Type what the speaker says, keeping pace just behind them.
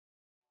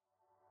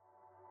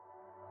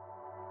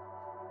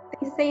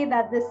We say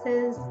that this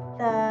is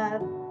the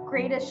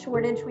greatest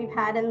shortage we've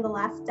had in the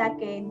last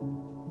decade.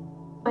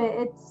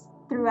 It's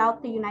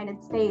throughout the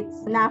United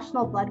States, the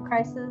national blood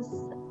crisis.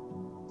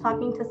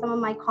 Talking to some of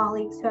my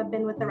colleagues who have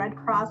been with the Red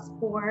Cross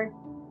for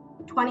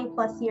 20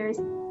 plus years,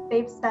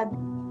 they've said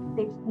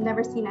they've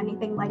never seen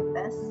anything like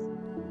this.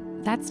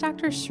 That's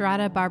Dr.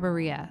 Shraddha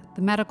Barbaria,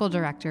 the medical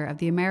director of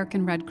the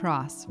American Red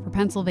Cross for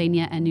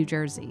Pennsylvania and New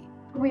Jersey.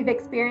 We've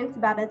experienced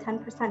about a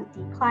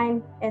 10%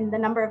 decline in the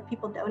number of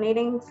people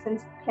donating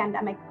since the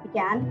pandemic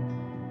began.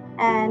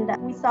 And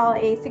we saw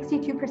a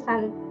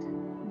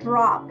 62%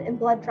 drop in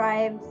blood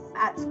drives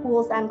at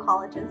schools and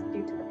colleges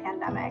due to the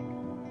pandemic.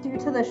 Due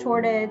to the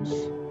shortage,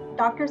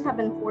 doctors have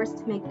been forced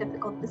to make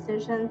difficult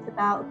decisions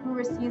about who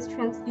receives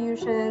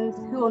transfusions,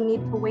 who will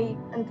need to wait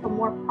until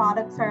more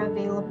products are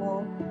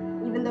available.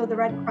 Even though the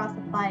Red Cross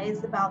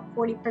supplies about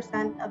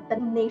 40% of the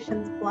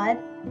nation's blood,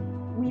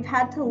 we've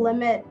had to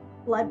limit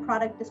blood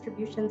product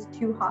distributions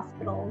to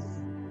hospitals.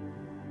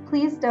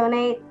 Please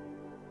donate.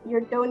 Your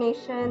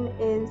donation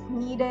is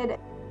needed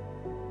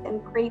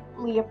and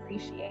greatly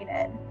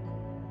appreciated.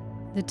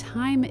 The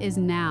time is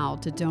now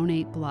to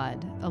donate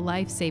blood, a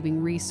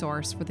life-saving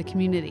resource for the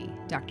community,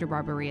 Dr.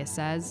 Barbaria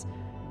says.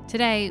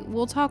 Today,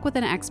 we'll talk with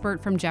an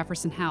expert from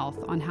Jefferson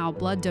Health on how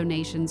blood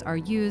donations are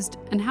used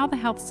and how the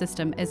health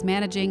system is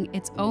managing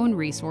its own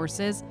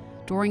resources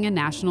during a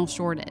national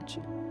shortage.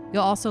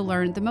 You'll also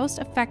learn the most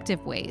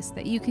effective ways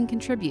that you can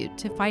contribute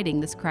to fighting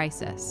this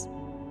crisis.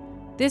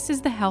 This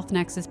is the Health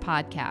Nexus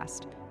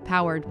podcast,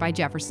 powered by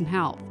Jefferson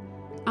Health.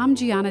 I'm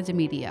Gianna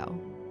Demedio.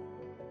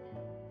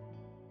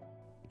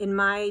 In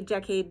my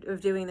decade of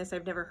doing this,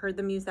 I've never heard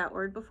them use that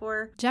word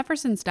before.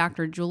 Jefferson's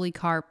Dr. Julie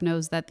Karp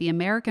knows that the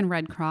American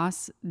Red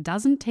Cross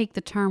doesn't take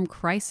the term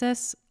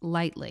crisis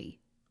lightly.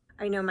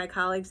 I know my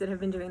colleagues that have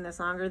been doing this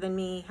longer than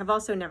me have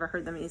also never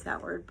heard them use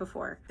that word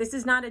before. This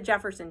is not a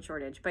Jefferson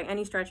shortage by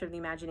any stretch of the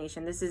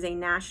imagination. This is a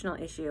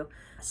national issue,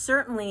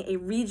 certainly a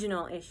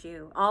regional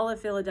issue. All of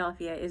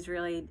Philadelphia is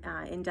really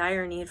in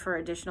dire need for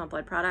additional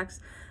blood products.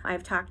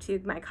 I've talked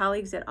to my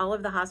colleagues at all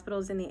of the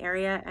hospitals in the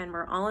area, and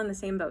we're all in the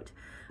same boat.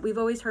 We've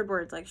always heard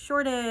words like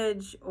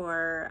shortage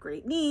or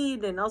great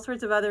need and all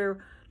sorts of other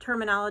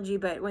terminology,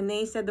 but when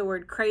they said the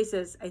word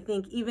crisis, I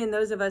think even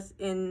those of us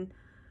in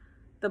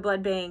the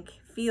blood bank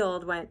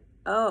field went,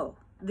 oh,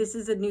 this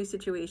is a new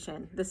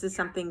situation. This is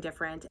something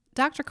different.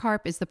 Dr.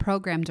 Karp is the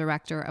program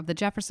director of the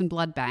Jefferson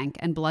Blood Bank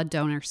and Blood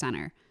Donor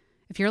Center.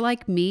 If you're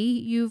like me,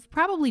 you've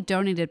probably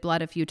donated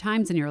blood a few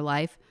times in your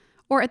life,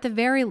 or at the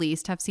very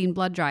least have seen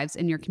blood drives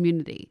in your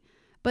community,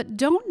 but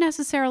don't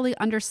necessarily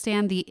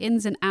understand the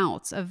ins and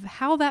outs of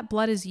how that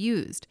blood is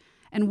used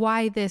and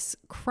why this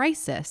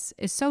crisis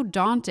is so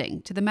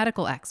daunting to the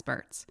medical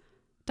experts.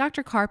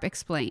 Dr. Karp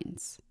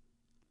explains.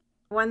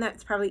 One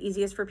that's probably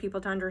easiest for people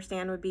to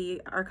understand would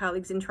be our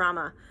colleagues in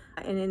trauma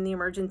and in the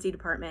emergency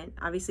department.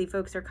 Obviously,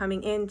 folks are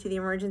coming into the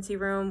emergency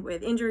room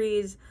with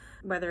injuries,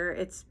 whether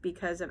it's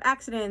because of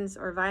accidents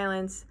or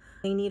violence.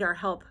 They need our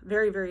help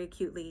very, very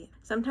acutely.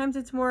 Sometimes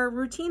it's more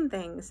routine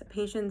things.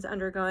 Patients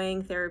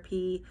undergoing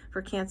therapy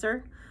for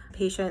cancer,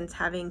 patients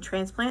having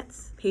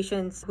transplants,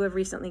 patients who have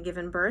recently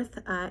given birth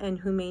and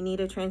who may need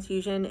a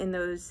transfusion in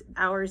those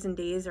hours and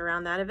days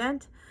around that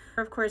event.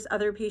 Of course,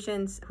 other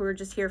patients who are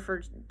just here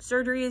for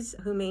surgeries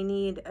who may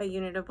need a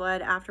unit of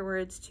blood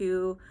afterwards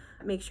to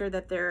make sure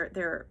that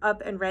they're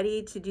up and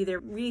ready to do their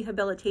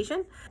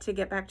rehabilitation to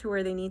get back to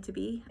where they need to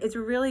be. It's a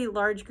really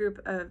large group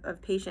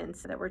of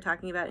patients that we're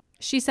talking about.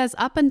 She says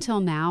up until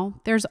now,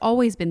 there's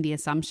always been the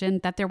assumption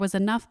that there was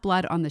enough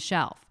blood on the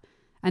shelf.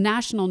 A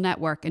national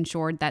network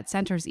ensured that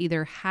centers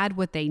either had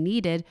what they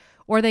needed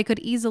or they could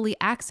easily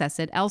access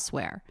it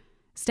elsewhere.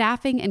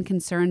 Staffing and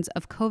concerns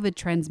of COVID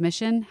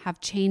transmission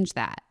have changed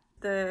that.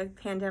 The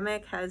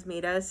pandemic has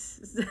made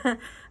us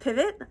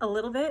pivot a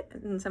little bit,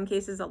 in some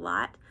cases a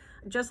lot.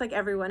 Just like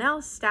everyone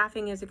else,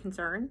 staffing is a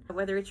concern.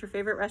 Whether it's your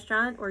favorite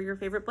restaurant or your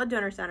favorite blood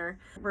donor center,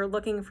 we're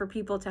looking for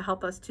people to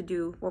help us to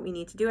do what we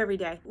need to do every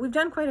day. We've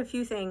done quite a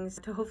few things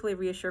to hopefully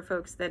reassure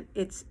folks that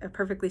it's a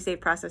perfectly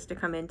safe process to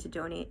come in to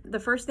donate. The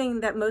first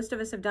thing that most of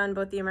us have done,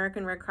 both the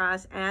American Red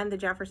Cross and the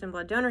Jefferson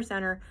Blood Donor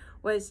Center,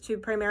 was to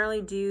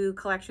primarily do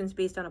collections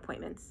based on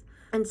appointments.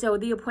 And so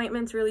the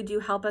appointments really do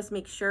help us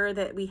make sure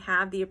that we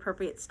have the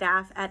appropriate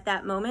staff at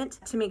that moment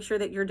to make sure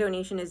that your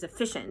donation is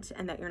efficient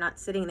and that you're not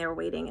sitting there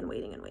waiting and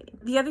waiting and waiting.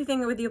 The other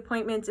thing with the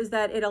appointments is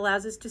that it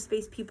allows us to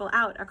space people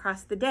out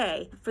across the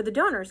day for the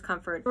donor's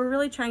comfort. We're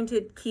really trying to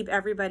keep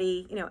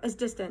everybody, as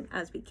distant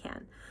as we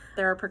can.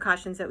 There are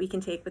precautions that we can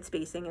take with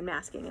spacing and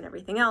masking and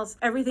everything else.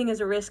 Everything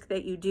is a risk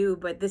that you do,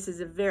 but this is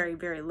a very,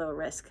 very low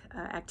risk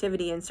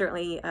activity and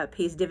certainly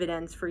pays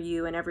dividends for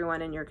you and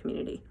everyone in your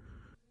community.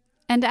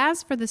 And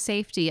as for the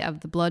safety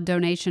of the blood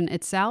donation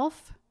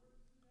itself,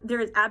 There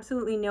is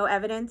absolutely no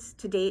evidence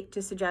to date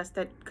to suggest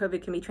that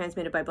COVID can be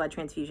transmitted by blood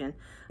transfusion.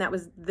 That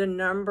was the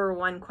number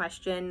one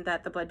question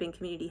that the blood bank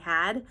community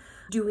had.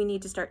 Do we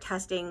need to start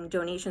testing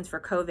donations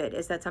for COVID?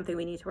 Is that something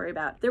we need to worry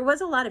about? There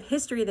was a lot of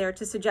history there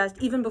to suggest,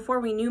 even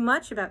before we knew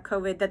much about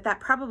COVID, that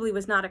probably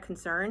was not a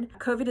concern.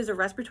 COVID is a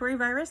respiratory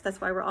virus.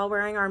 That's why we're all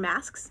wearing our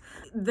masks.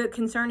 The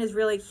concern is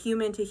really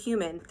human to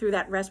human through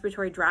that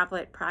respiratory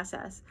droplet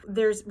process.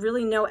 There's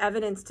really no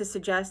evidence to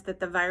suggest that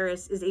the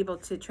virus is able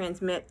to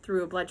transmit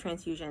through a blood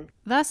transfusion.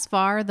 Thus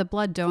far, the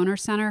Blood Donor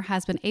Center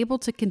has been able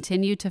to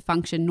continue to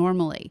function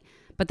normally,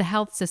 but the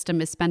health system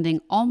is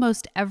spending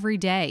almost every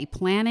day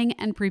planning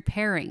and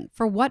preparing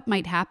for what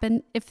might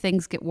happen if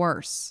things get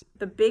worse.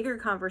 The bigger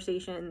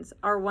conversations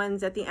are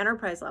ones at the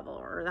enterprise level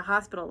or the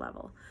hospital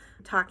level,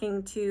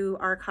 talking to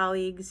our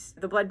colleagues,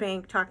 the blood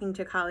bank, talking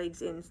to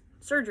colleagues in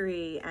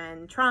surgery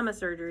and trauma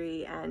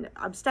surgery and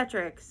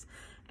obstetrics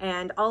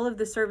and all of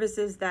the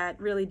services that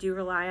really do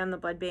rely on the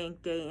blood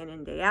bank day in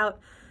and day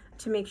out,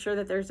 to make sure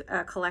that there's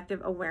a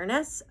collective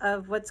awareness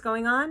of what's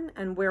going on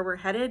and where we're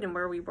headed and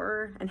where we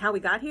were and how we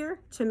got here,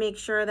 to make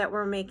sure that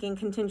we're making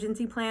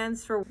contingency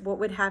plans for what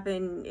would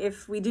happen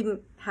if we didn't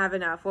have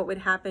enough, what would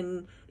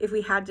happen if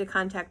we had to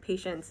contact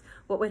patients,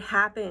 what would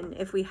happen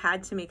if we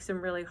had to make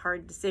some really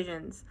hard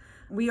decisions.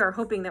 We are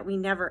hoping that we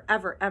never,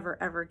 ever, ever,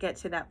 ever get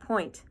to that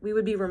point. We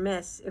would be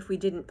remiss if we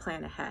didn't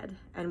plan ahead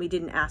and we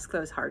didn't ask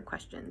those hard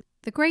questions.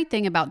 The great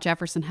thing about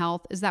Jefferson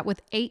Health is that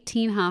with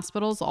 18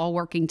 hospitals all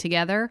working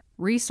together,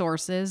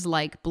 resources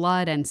like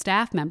blood and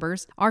staff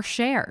members are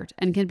shared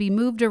and can be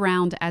moved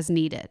around as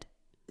needed.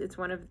 It's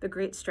one of the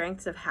great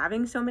strengths of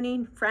having so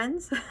many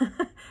friends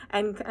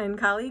and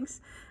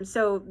colleagues.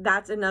 So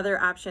that's another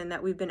option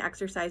that we've been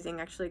exercising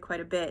actually quite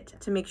a bit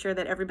to make sure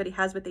that everybody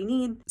has what they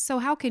need. So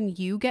how can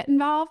you get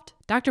involved?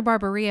 Dr.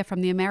 Barbaria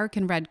from the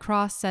American Red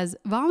Cross says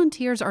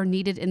volunteers are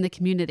needed in the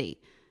community.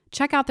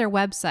 Check out their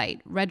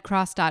website,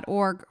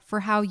 redcross.org,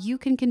 for how you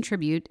can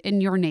contribute in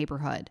your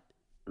neighborhood.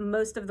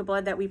 Most of the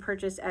blood that we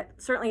purchase,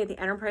 certainly at the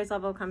enterprise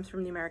level, comes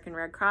from the American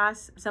Red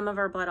Cross. Some of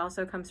our blood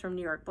also comes from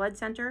New York Blood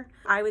Center.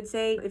 I would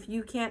say if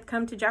you can't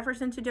come to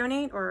Jefferson to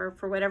donate, or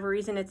for whatever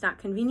reason it's not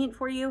convenient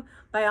for you,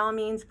 by all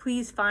means,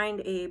 please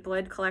find a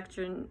blood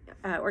collection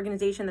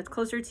organization that's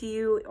closer to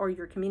you or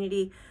your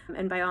community,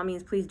 and by all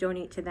means, please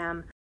donate to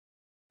them.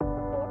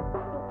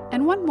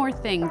 And one more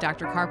thing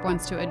Dr. Karp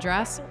wants to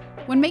address.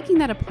 When making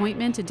that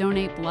appointment to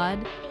donate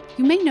blood,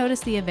 you may notice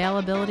the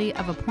availability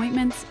of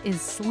appointments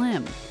is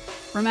slim.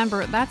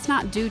 Remember, that's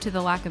not due to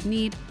the lack of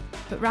need,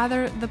 but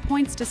rather the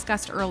points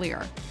discussed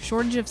earlier,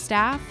 shortage of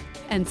staff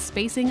and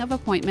spacing of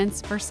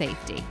appointments for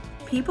safety.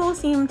 People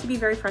seem to be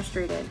very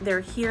frustrated.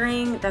 They're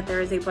hearing that there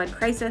is a blood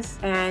crisis,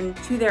 and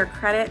to their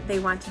credit, they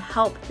want to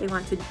help. They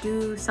want to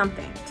do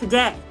something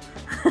today.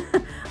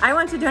 I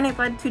want to donate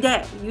blood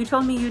today. You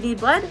told me you need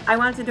blood. I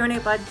want to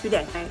donate blood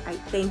today. I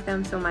thank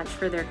them so much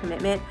for their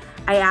commitment.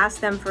 I ask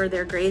them for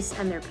their grace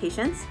and their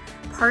patience.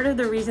 Part of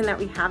the reason that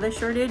we have a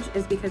shortage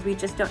is because we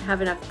just don't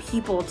have enough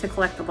people to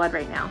collect the blood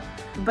right now.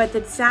 But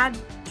the sad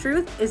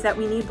truth is that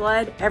we need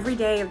blood every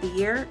day of the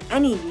year,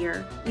 any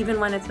year, even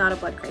when it's not a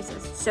blood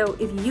crisis. So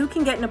if you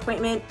can get an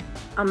appointment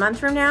a month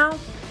from now,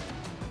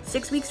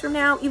 6 weeks from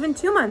now, even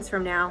 2 months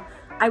from now,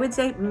 I would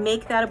say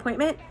make that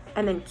appointment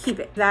and then keep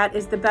it. That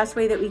is the best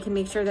way that we can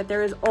make sure that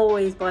there is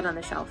always blood on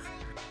the shelf.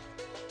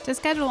 To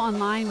schedule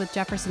online with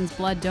Jefferson's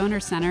Blood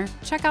Donor Center,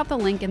 check out the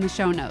link in the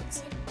show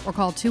notes or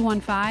call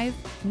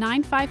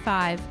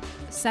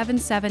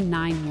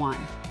 215-955-7791.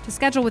 To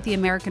schedule with the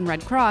American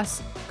Red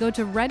Cross, go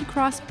to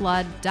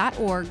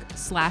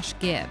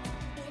redcrossblood.org/give.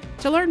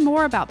 To learn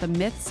more about the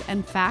myths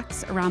and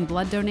facts around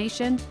blood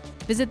donation,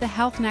 visit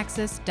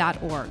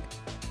thehealthnexus.org.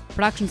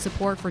 Production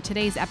support for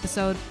today's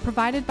episode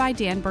provided by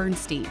Dan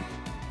Bernstein.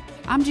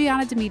 I'm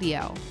Gianna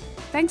Demedio.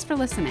 Thanks for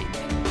listening.